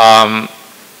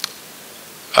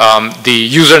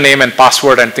username and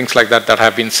password and things like that that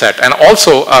have been set. And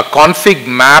also a config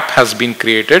map has been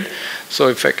created. So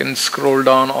if I can scroll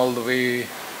down all the way.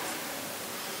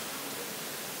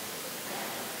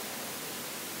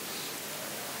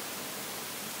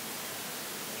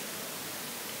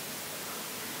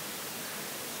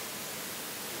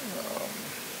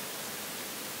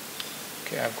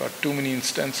 Okay, I've got too many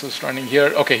instances running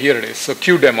here. Okay, here it is. So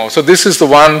Q demo. So this is the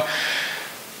one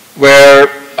where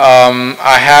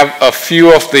I have a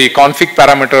few of the config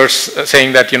parameters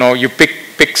saying that you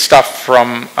pick stuff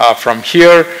from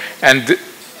here, and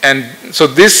so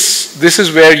this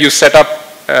is where you set up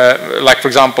like for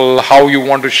example how you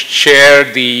want to share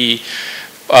the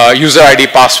user ID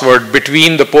password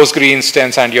between the Postgre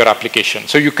instance and your application.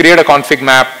 So you create a config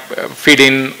map, feed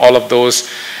in all of those,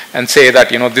 and say that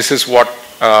this is what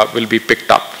will be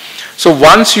picked up. So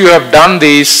once you have done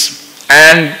these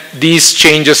and these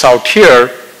changes out here,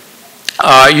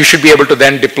 you should be able to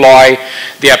then deploy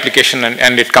the application,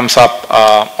 and it comes up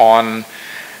on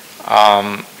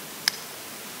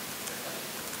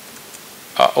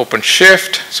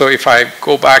OpenShift. So if I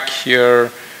go back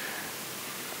here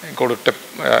and go to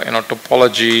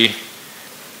topology,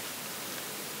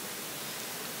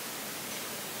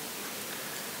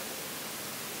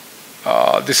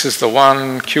 this is the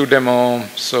one, Q demo.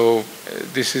 So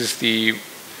this is the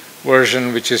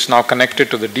version which is now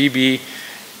connected to the DB.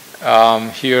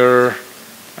 Here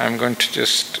I'm going to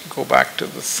just go back to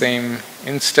the same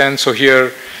instance. So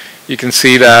here you can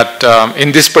see that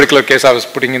in this particular case I was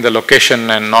putting in the location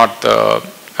and not the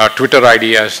Twitter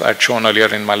ID as I'd shown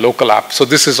earlier in my local app. So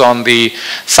this is on the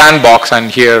sandbox, and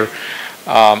here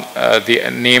the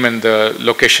name and the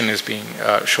location is being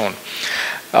shown.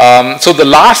 So the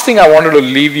last thing I wanted to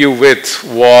leave you with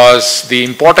was the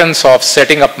importance of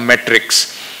setting up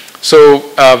metrics. So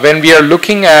when we are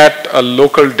looking at a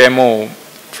local demo,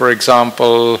 for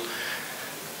example,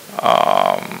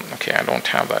 okay, I don't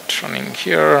have that running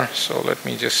here, so let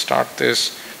me just start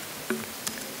this.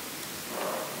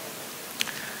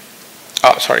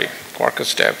 Oh, sorry,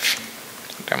 Quarkus dev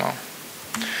demo.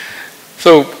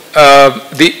 So I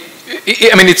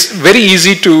mean, it's very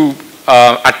easy to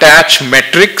attach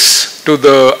metrics to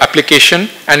the application,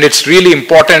 and it's really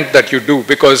important that you do,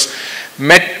 because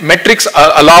metrics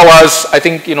allow us, I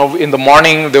think, in the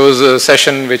morning there was a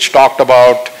session which talked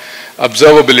about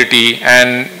observability,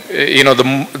 and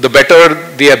the better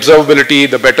the observability,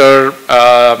 the better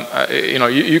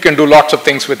you can do lots of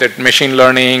things with it, machine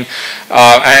learning,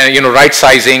 and right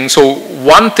sizing. So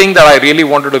one thing that I really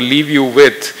wanted to leave you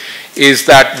with is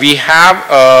that we have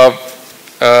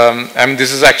I mean,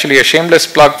 this is actually a shameless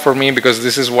plug for me because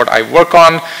this is what I work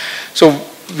on. So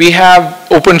we have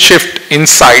OpenShift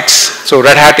Insights, so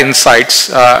Red Hat Insights.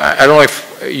 I don't know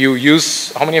if you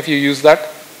use, how many of you use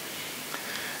that?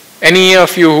 Any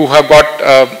of you who have got,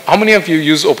 how many of you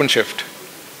use OpenShift?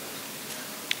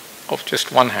 Oh,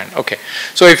 just one hand, okay.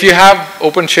 So if you have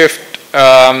OpenShift,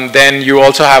 then you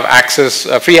also have access,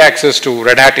 free access to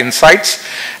Red Hat Insights.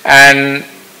 And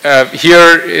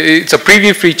here, it's a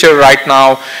preview feature right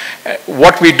now.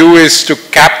 What we do is to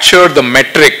capture the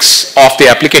metrics of the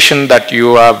application that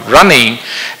you are running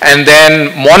and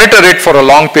then monitor it for a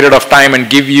long period of time and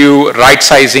give you right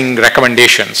sizing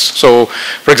recommendations. So,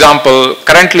 for example,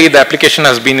 currently the application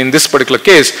has been, in this particular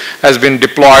case, has been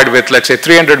deployed with, let's say,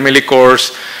 300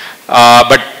 millicores,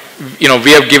 but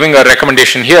we are giving a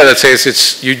recommendation here that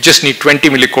says you just need 20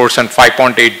 millicores and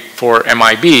 5.84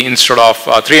 MIB instead of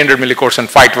 300 millicores and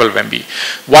 512 MB.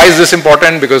 Why is this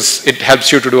important? Because it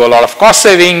helps you to do a lot of cost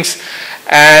savings,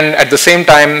 and at the same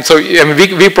time, so I mean,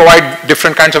 we provide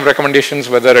different kinds of recommendations,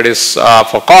 whether it is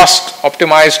for cost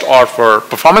optimized or for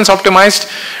performance optimized.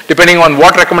 Depending on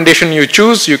what recommendation you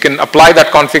choose, you can apply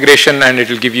that configuration and it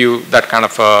will give you that kind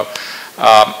of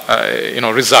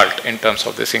result in terms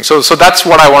of this thing. So that's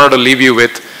what I wanted to leave you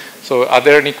with. So are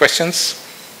there any questions?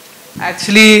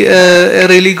 Actually, a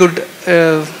really good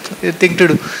thing to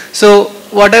do. So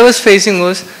what I was facing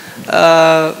was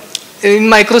in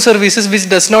microservices which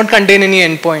does not contain any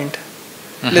endpoint,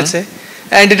 let's say,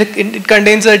 and it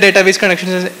contains a database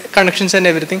connections and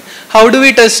everything. How do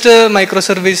we test a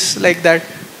microservice like that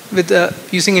with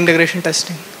using integration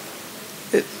testing?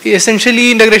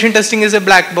 Essentially, integration testing is a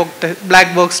black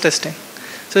box testing.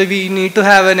 So we need to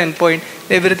have an endpoint.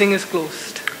 Everything is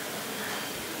closed.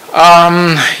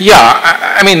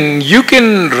 Yeah, I mean, you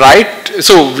can write,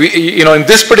 so in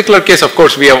this particular case, of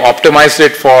course, we have optimized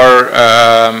it for,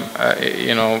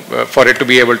 for it to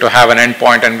be able to have an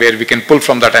endpoint and where we can pull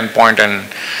from that endpoint. And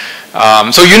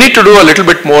so you need to do a little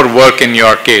bit more work in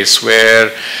your case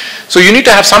where, so you need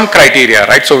to have some criteria,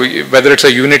 right? So whether it's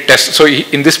a unit test, so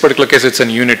in this particular case, it's a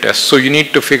unit test. So you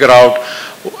need to figure out,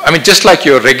 I mean, just like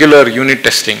your regular unit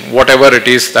testing, whatever it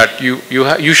is that you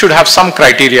should have some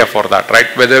criteria for that, right?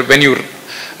 Whether when you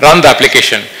run the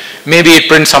application, maybe it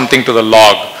prints something to the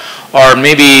log, or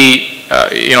maybe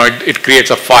it creates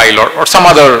a file, or some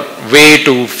other way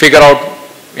to figure out,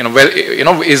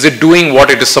 is it doing what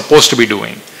it is supposed to be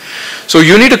doing? So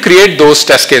you need to create those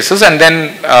test cases and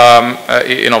then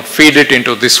feed it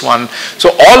into this one. So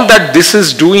all that this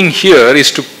is doing here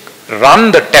is to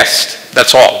run the test.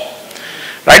 That's all,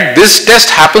 right? This test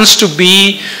happens to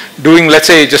be doing, let's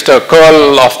say, just a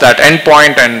curl of that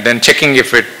endpoint and then checking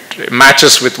if it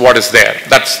matches with what is there.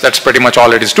 That's pretty much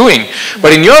all it is doing.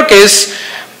 But in your case,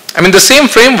 I mean, the same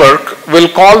framework will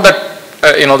call that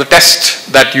the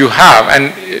test that you have,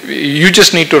 and you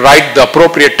just need to write the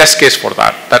appropriate test case for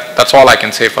that. That's all I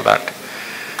can say for that.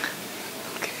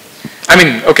 Okay. I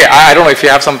mean, okay, I don't know if you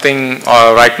have something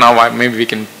right now, maybe we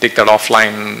can take that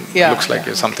offline. Yeah, looks like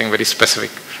it's something very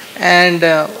specific. And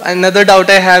another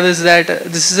doubt I have is that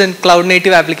this is a cloud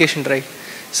native application, right?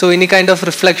 So any kind of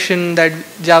reflection, that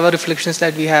Java reflections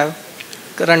that we have,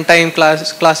 runtime,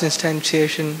 class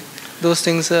instantiation, those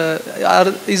things,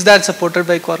 is that supported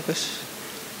by Quarkus?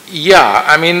 Yeah,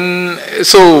 I mean,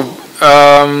 so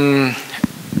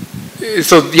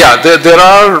yeah, there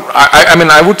are, I mean,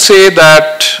 I would say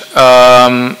that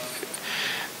I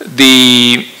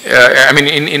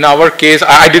mean, in our case,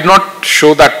 I did not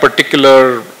show that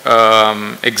particular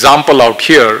example out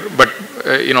here, but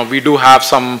we do have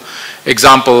some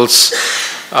examples,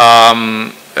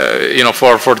 for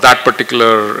that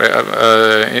particular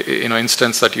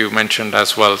instance that you mentioned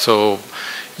as well. So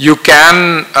you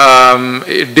can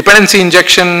dependency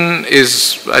injection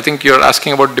is, I think you're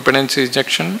asking about dependency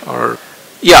injection, or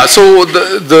yeah. So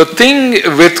the thing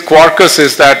with Quarkus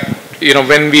is that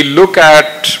when we look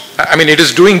at, I mean, it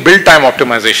is doing build time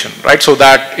optimization, right? So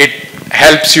that it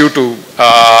helps you to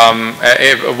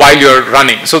while you're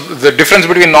running. So the difference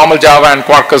between normal Java and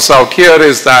Quarkus out here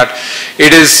is that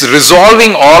it is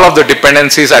resolving all of the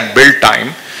dependencies at build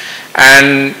time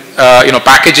and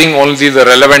packaging only the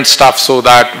relevant stuff so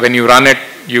that when you run it,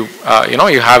 you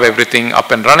have everything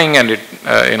up and running, and it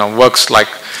works like.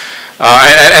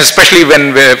 And especially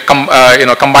when we're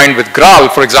combined with Graal,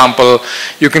 for example,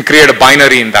 you can create a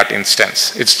binary in that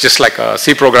instance. It's just like a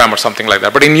C program or something like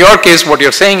that. But in your case, what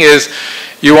you're saying is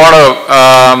you want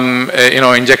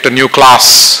to inject a new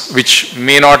class which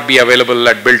may not be available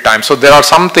at build time. So there are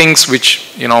some things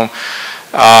which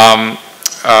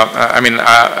I mean,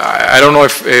 I don't know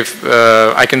if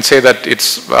I can say that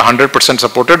it's 100%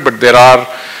 supported, but there are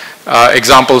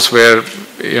examples where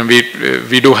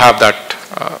we do have that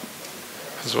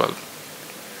as well.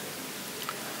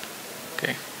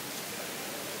 Okay.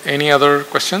 Any other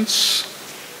questions?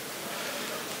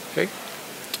 Okay.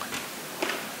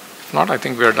 If not, I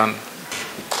think we are done.